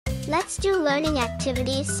Let's do learning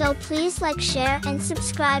activities, so please like, share and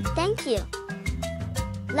subscribe. Thank you.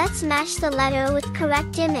 Let's match the letter with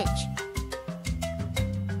correct image.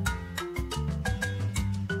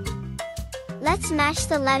 Let's match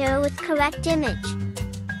the letter with correct image.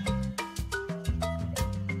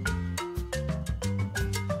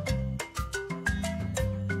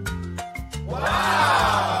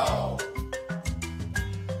 Wow!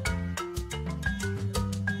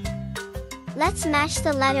 Let's match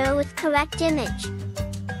the letter with correct image.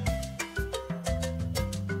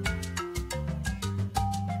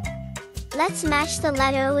 Let's match the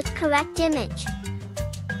letter with correct image.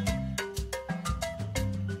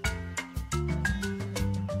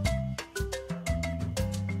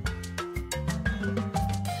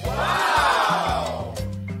 Wow!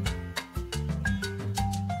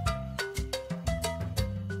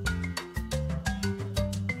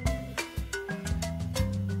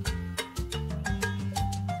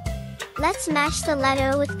 Let's match the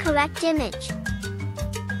letter with correct image.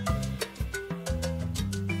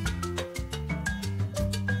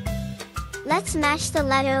 Let's match the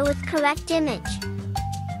letter with correct image.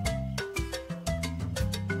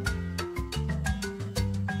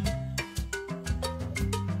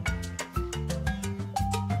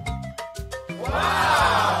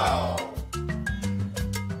 Wow!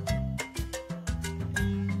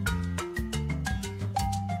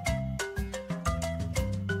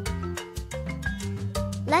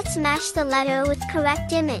 Let's match the letter with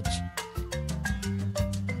correct image.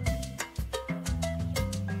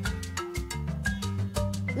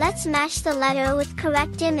 Let's match the letter with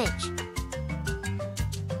correct image.